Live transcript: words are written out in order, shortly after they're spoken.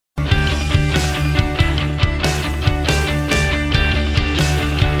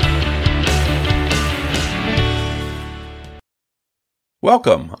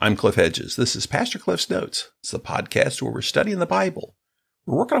Welcome. I'm Cliff Hedges. This is Pastor Cliff's Notes. It's the podcast where we're studying the Bible.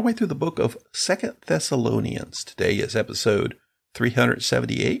 We're working our way through the book of 2 Thessalonians. Today is episode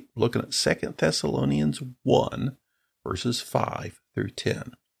 378, looking at 2 Thessalonians 1, verses 5 through 10.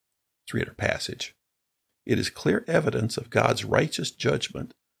 Let's read our passage. It is clear evidence of God's righteous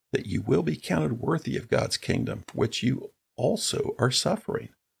judgment that you will be counted worthy of God's kingdom, for which you also are suffering,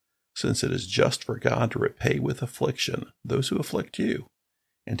 since it is just for God to repay with affliction those who afflict you,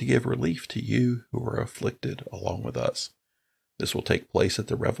 and to give relief to you who are afflicted along with us. This will take place at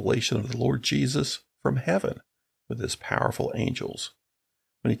the revelation of the Lord Jesus from heaven with his powerful angels,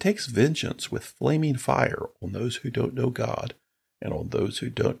 when he takes vengeance with flaming fire on those who don't know God and on those who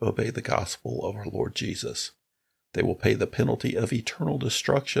don't obey the gospel of our Lord Jesus. They will pay the penalty of eternal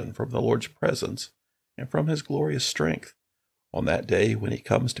destruction from the Lord's presence and from his glorious strength on that day when he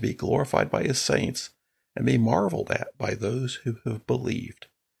comes to be glorified by his saints and be marveled at by those who have believed,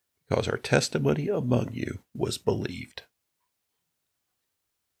 because our testimony among you was believed.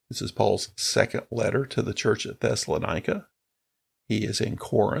 This is Paul's second letter to the church at Thessalonica. He is in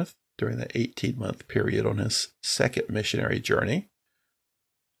Corinth during the 18-month period on his second missionary journey.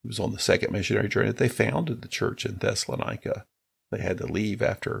 It was on the second missionary journey that they founded the church in Thessalonica. They had to leave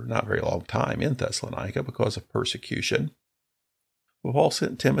after not very long time in Thessalonica because of persecution. Well, Paul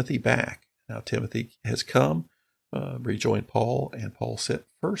sent Timothy back. Now Timothy has come, rejoined Paul, and Paul sent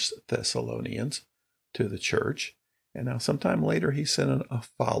 1 Thessalonians to the church. And now sometime later he sent a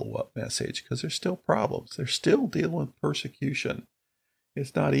follow-up message because there's still problems. They're still dealing with persecution.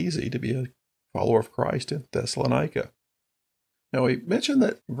 It's not easy to be a follower of Christ in Thessalonica. Now we mentioned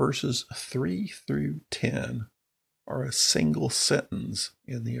that verses 3 through 10 are a single sentence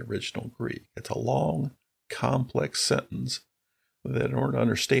in the original Greek. It's a long, complex sentence that in order to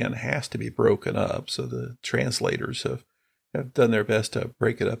understand has to be broken up. So the translators have done their best to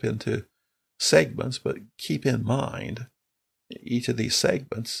break it up into segments, but keep in mind, each of these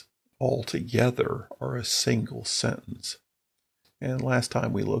segments altogether are a single sentence. And last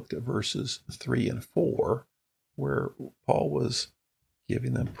time we looked at verses 3 and 4, where Paul was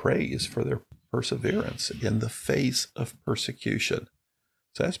giving them praise for their perseverance in the face of persecution.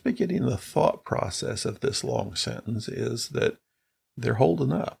 So that's beginning the thought process of this long sentence, is that they're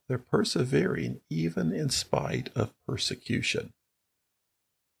holding up. They're persevering even in spite of persecution.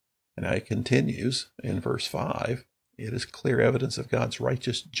 And now it continues in verse 5. It is clear evidence of God's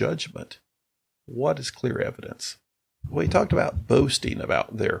righteous judgment. What is clear evidence? Well, he talked about boasting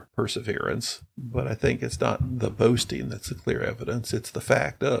about their perseverance, but I think it's not the boasting that's the clear evidence. It's the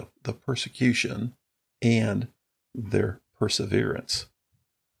fact of the persecution and their perseverance.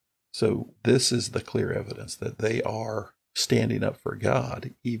 So this is the clear evidence that they are standing up for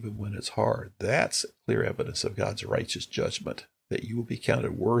God even when it's hard. That's clear evidence of God's righteous judgment, that you will be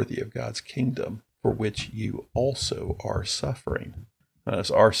counted worthy of God's kingdom, for which you also are suffering.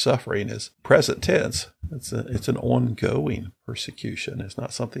 So our suffering is present tense. It's an ongoing persecution. It's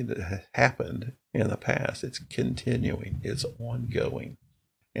not something that has happened in the past. It's continuing. It's ongoing.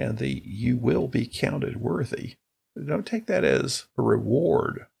 And you will be counted worthy. Don't take that as a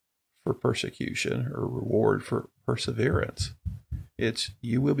reward for persecution or reward for perseverance. It's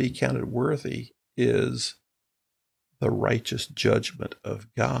you will be counted worthy is the righteous judgment of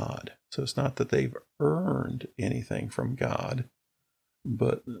God. So it's not that they've earned anything from God,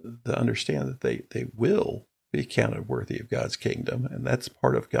 but to understand that they will be counted worthy of God's kingdom, and that's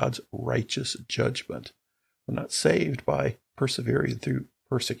part of God's righteous judgment. We're not saved by persevering through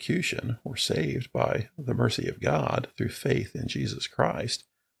persecution. We're saved by the mercy of God through faith in Jesus Christ,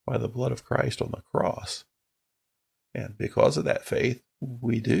 by the blood of Christ on the cross. And because of that faith,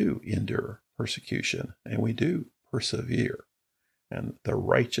 we do endure persecution, and we do persevere. And the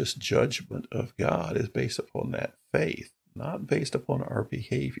righteous judgment of God is based upon that faith, not based upon our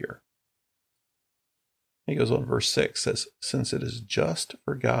behavior. He goes on, verse 6 says, since it is just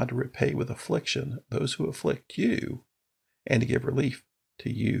for God to repay with affliction those who afflict you, and to give relief to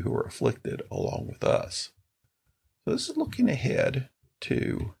you who are afflicted along with us. So this is looking ahead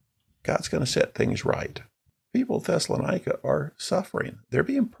to God's going to set things right. People of Thessalonica are suffering. They're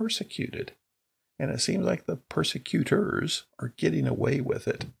being persecuted. And it seems like the persecutors are getting away with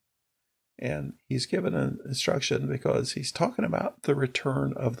it. And he's given an instruction because he's talking about the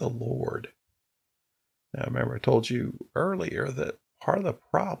return of the Lord. Now, remember, I told you earlier that part of the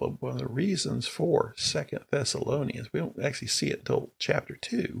problem, one of the reasons for 2 Thessalonians, we don't actually see it until chapter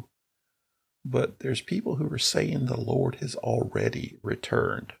 2, but there's people who are saying the Lord has already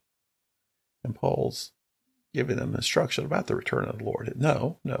returned. And Paul's giving them instruction about the return of the Lord.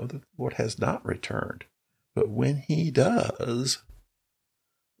 No, the Lord has not returned. But when he does,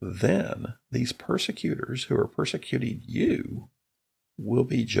 then these persecutors who are persecuting you will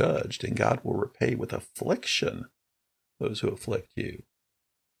be judged, and God will repay with affliction those who afflict you,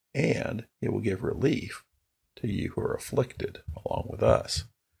 and it will give relief to you who are afflicted along with us.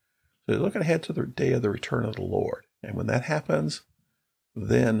 So you're looking ahead to the day of the return of the Lord. And when that happens,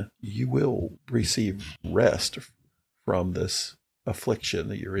 then you will receive rest from this affliction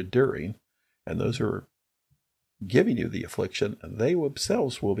that you're enduring. And those who are giving you the affliction, they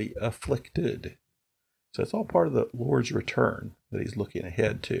themselves will be afflicted. So it's all part of the Lord's return that he's looking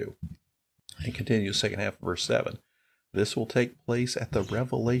ahead to. And continues second half of verse 7. This will take place at the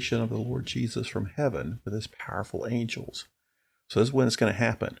revelation of the Lord Jesus from heaven with his powerful angels. So this is when it's going to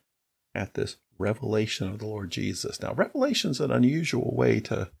happen, at this revelation of the Lord Jesus. Now, revelation is an unusual way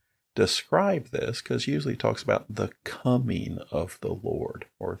to describe this, because usually it talks about the coming of the Lord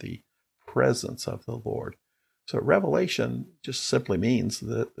or the presence of the Lord. So revelation just simply means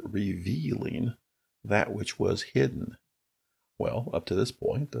that revealing that which was hidden. Well, up to this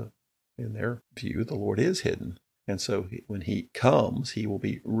point, in their view, the Lord is hidden. And so when he comes, he will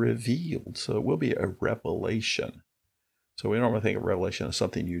be revealed. So it will be a revelation. So we normally think of revelation as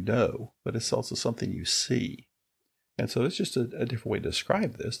something you know, but it's also something you see. And so it's just a different way to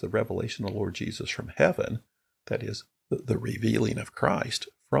describe this, the revelation of the Lord Jesus from heaven, that is, the revealing of Christ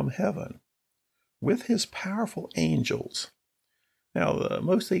from heaven, with his powerful angels. Now,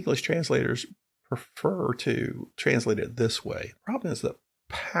 most English translators prefer to translate it this way. The problem is that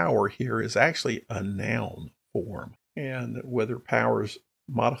power here is actually a noun form. And whether power is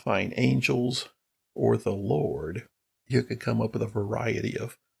modifying angels or the Lord, you could come up with a variety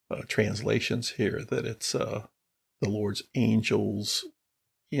of translations here, that it's the Lord's angels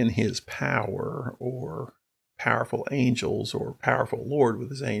in his power, or powerful angels, or powerful Lord with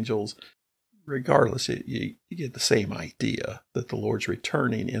his angels. Regardless, you get the same idea, that the Lord's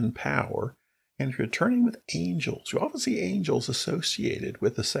returning in power and returning with angels. You often see angels associated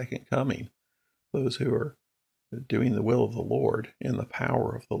with the second coming, those who are doing the will of the Lord in the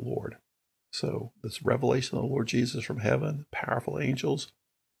power of the Lord. So this revelation of the Lord Jesus from heaven, powerful angels.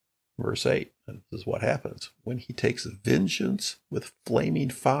 Verse 8, and this is what happens when he takes vengeance with flaming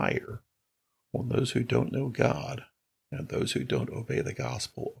fire on those who don't know God and those who don't obey the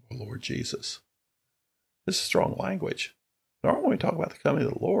gospel of the Lord Jesus. This is strong language. Normally when we talk about the coming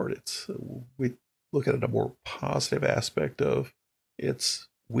of the Lord, we look at it a more positive aspect of it's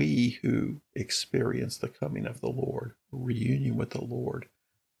we who experience the coming of the Lord, reunion with the Lord,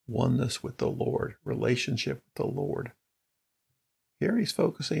 oneness with the Lord, relationship with the Lord. Here he's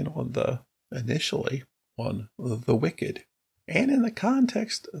focusing on initially on the wicked. And in the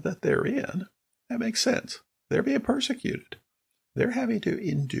context that they're in, that makes sense. They're being persecuted. They're having to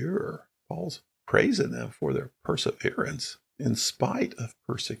endure. Paul's praising them for their perseverance in spite of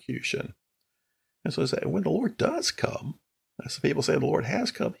persecution. And so when the Lord does come, as the people say the Lord has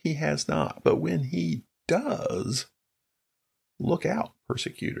come, he has not. But when he does, look out,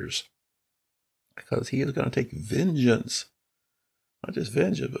 persecutors, because he is going to take vengeance. Not just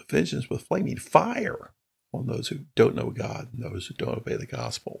vengeance, but vengeance with flaming fire on those who don't know God and those who don't obey the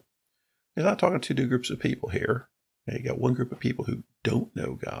gospel. He's not talking to two groups of people here. You got one group of people who don't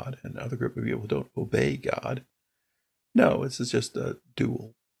know God and another group of people who don't obey God. No, this is just a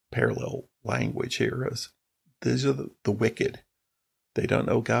dual parallel language here. These are the wicked. They don't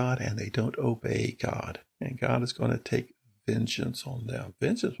know God and they don't obey God. And God is going to take vengeance on them.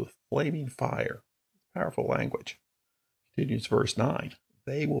 Vengeance with flaming fire. Powerful language. Continues verse 9.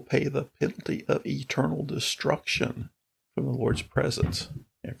 They will pay the penalty of eternal destruction from the Lord's presence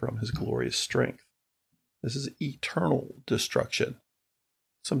and from his glorious strength. This is eternal destruction.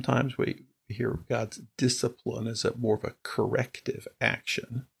 Sometimes we hear God's discipline as more of a corrective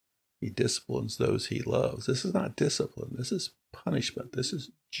action. He disciplines those he loves. This is not discipline. This is punishment. This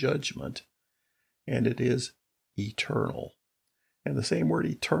is judgment. And it is eternal. And the same word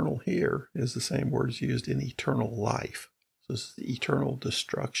eternal here is the same word as used in eternal life. So this is eternal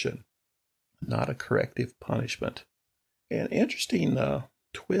destruction, not a corrective punishment. An interesting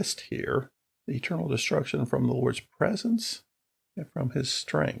twist here, the eternal destruction from the Lord's presence and from his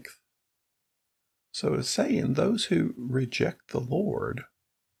strength. So it's saying those who reject the Lord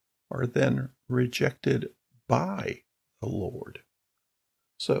are then rejected by the Lord.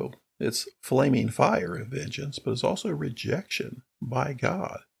 So it's flaming fire of vengeance, but it's also rejection by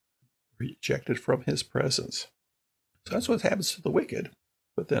God, rejected from his presence. So that's what happens to the wicked.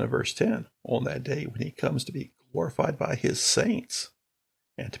 But then in verse 10, on that day when he comes to be glorified by his saints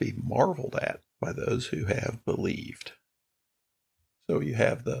and to be marveled at by those who have believed. So you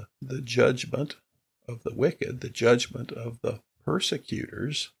have the judgment of the wicked, the judgment of the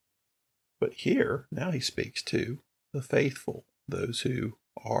persecutors. But here, now he speaks to the faithful, those who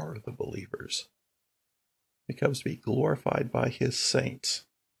are the believers. He comes to be glorified by his saints.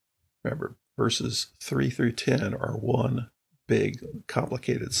 Remember, verses 3 through 10 are one big,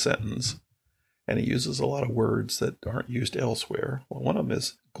 complicated sentence, and he uses a lot of words that aren't used elsewhere. Well, one of them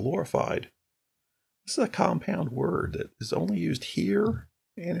is glorified. This is a compound word that is only used here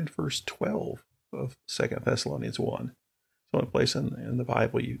and in verse 12 of 2 Thessalonians 1. It's the only place in the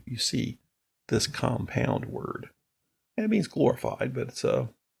Bible you see this compound word. And it means glorified, but it's a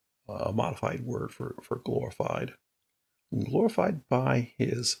modified word for glorified. Glorified by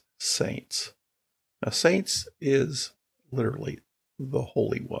his saints. Now, saints is literally the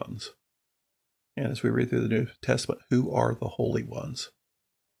holy ones. And as we read through the New Testament, who are the holy ones?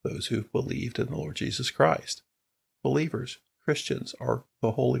 Those who've believed in the Lord Jesus Christ. Believers, Christians, are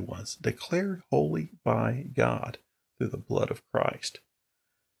the holy ones, declared holy by God through the blood of Christ.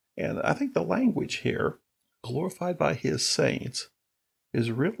 And I think the language here, glorified by his saints,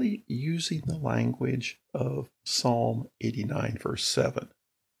 is really using the language of Psalm 89, verse 7.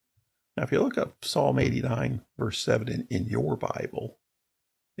 Now, if you look up Psalm 89, verse 7 in your Bible,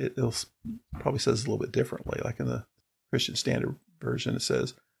 it'll probably says a little bit differently. Like in the Christian Standard Version, it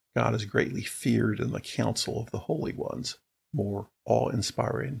says, God is greatly feared in the council of the holy ones, more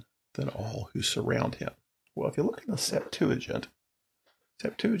awe-inspiring than all who surround him. Well, if you look in the Septuagint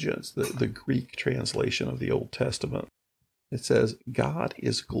is the Greek translation of the Old Testament. It says, God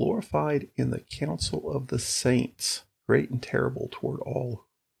is glorified in the council of the saints, great and terrible toward all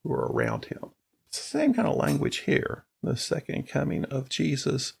who are around him. It's the same kind of language here. The second coming of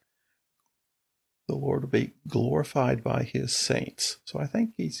Jesus, the Lord will be glorified by his saints. So I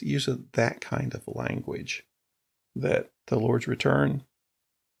think he's using that kind of language, that the Lord's return,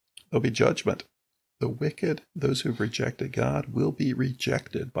 there'll be judgment. The wicked, those who've rejected God, will be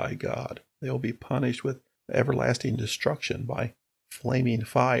rejected by God. They'll be punished with everlasting destruction by flaming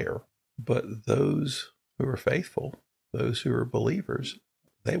fire. But those who are faithful, those who are believers,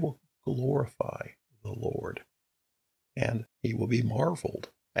 they will glorify the Lord. And he will be marveled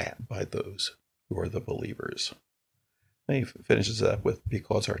at by those who are the believers. And he finishes up with,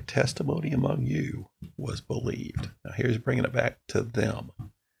 because our testimony among you was believed. Now here's bringing it back to them.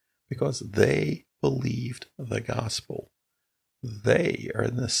 Because they believed the gospel. They are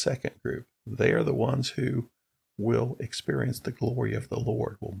in the second group. They are the ones who will experience the glory of the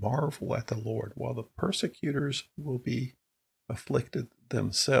Lord, will marvel at the Lord, while the persecutors will be afflicted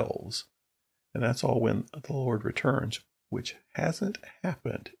themselves. And that's all when the Lord returns, which hasn't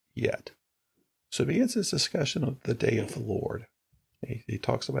happened yet. So he begins this discussion of the day of the Lord. He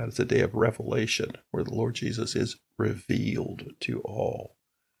talks about it's a day of revelation, where the Lord Jesus is revealed to all.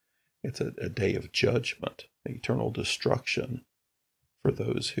 It's a day of judgment, eternal destruction for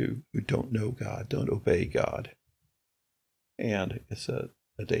those who don't know God, don't obey God. And it's a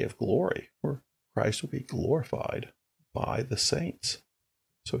day of glory, where Christ will be glorified by the saints.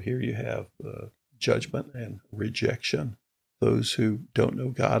 So here you have judgment and rejection. Those who don't know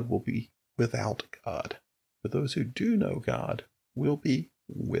God will be without God. But those who do know God will be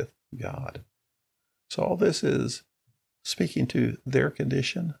with God. So all this is speaking to their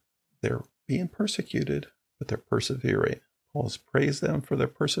condition. They're being persecuted, but they're persevering. Paul has praised them for their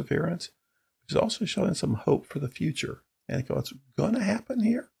perseverance. He's also showing some hope for the future. And what's going to happen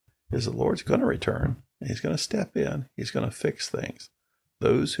here is the Lord's going to return, and he's going to step in. He's going to fix things.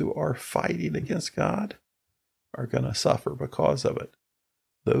 Those who are fighting against God are going to suffer because of it.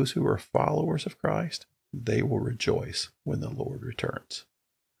 Those who are followers of Christ, they will rejoice when the Lord returns.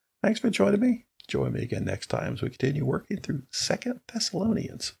 Thanks for joining me. Join me again next time as we continue working through 2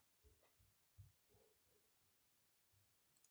 Thessalonians.